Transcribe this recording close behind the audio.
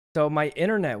So my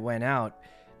internet went out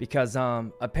because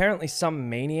apparently some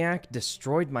maniac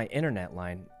destroyed my internet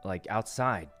line like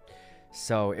outside.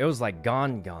 So it was like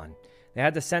gone. They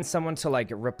had to send someone to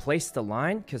like replace the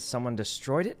line because someone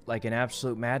destroyed it like an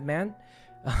absolute madman.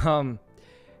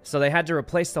 So they had to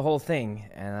replace the whole thing,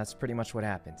 and that's pretty much what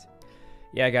happened.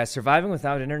 Yeah, guys, surviving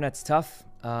without internet's tough.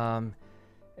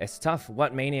 It's tough.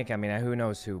 What maniac? I mean, who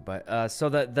knows who? But so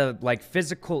the like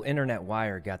physical internet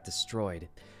wire got destroyed.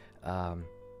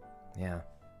 Yeah.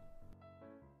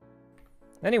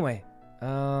 Anyway,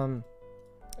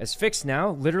 it's fixed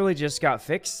now. Literally just got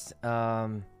fixed.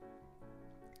 And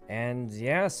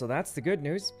yeah, so that's the good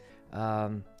news.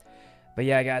 But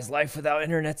yeah, guys, life without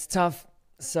internet's tough.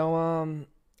 So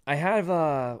I have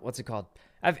what's it called?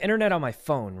 I have internet on my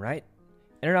phone, right?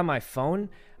 Internet on my phone.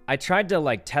 I tried to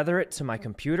like tether it to my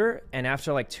computer, and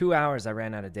after like 2 hours, I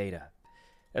ran out of data.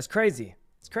 That's crazy.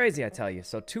 It's crazy, I tell you.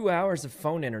 So 2 hours of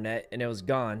phone internet, and it was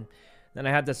gone. Then I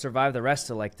had to survive the rest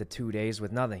of like the 2 days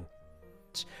with nothing.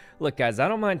 Look, guys, I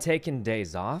don't mind taking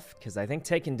days off, because I think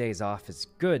taking days off is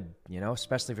good, you know,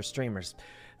 especially for streamers.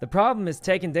 The problem is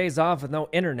taking days off with no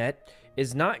internet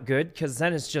is not good, because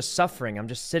then it's just suffering. I'm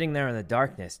just sitting there in the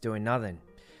darkness doing nothing.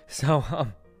 So,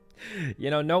 you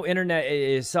know, no internet,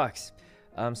 it sucks.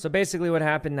 So basically what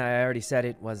happened, I already said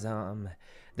it, was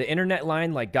the internet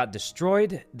line like got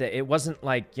destroyed. It wasn't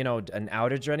like, you know, an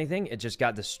outage or anything. It just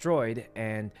got destroyed,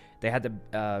 and they had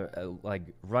to like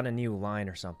run a new line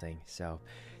or something. So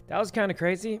that was kind of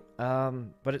crazy.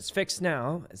 But it's fixed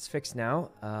now. It's fixed now.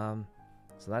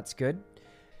 So that's good.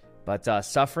 But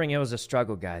suffering, it was a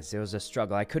struggle, guys. It was a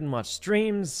struggle. I couldn't watch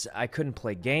streams. I couldn't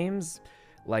play games.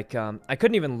 Like I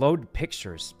couldn't even load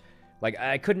pictures. Like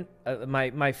I couldn't.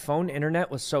 My phone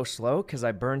internet was so slow because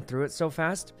I burned through it so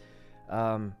fast.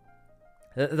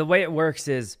 The way it works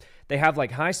is they have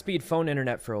like high-speed phone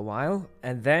internet for a while,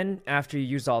 and then after you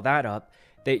use all that up,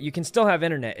 you can still have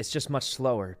internet. It's just much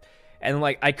slower. And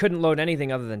like I couldn't load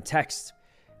anything other than text.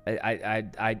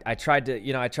 I tried to,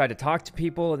 you know, I tried to talk to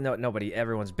people. Nobody.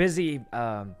 Everyone's busy.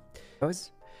 It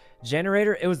was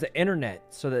generator. It was the internet.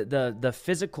 So the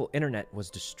physical internet was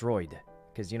destroyed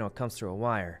because, you know, it comes through a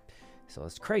wire. So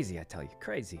it's crazy, I tell you,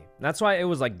 crazy. And that's why it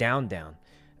was like down.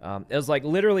 It was like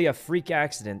literally a freak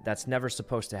accident that's never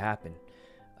supposed to happen.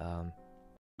 1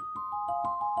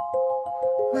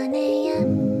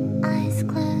 a.m., eyes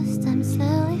closed, I'm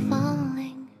slowly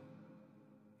falling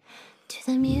to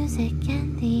the music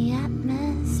and the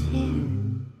atmosphere.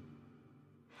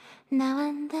 Now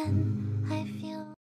and then I feel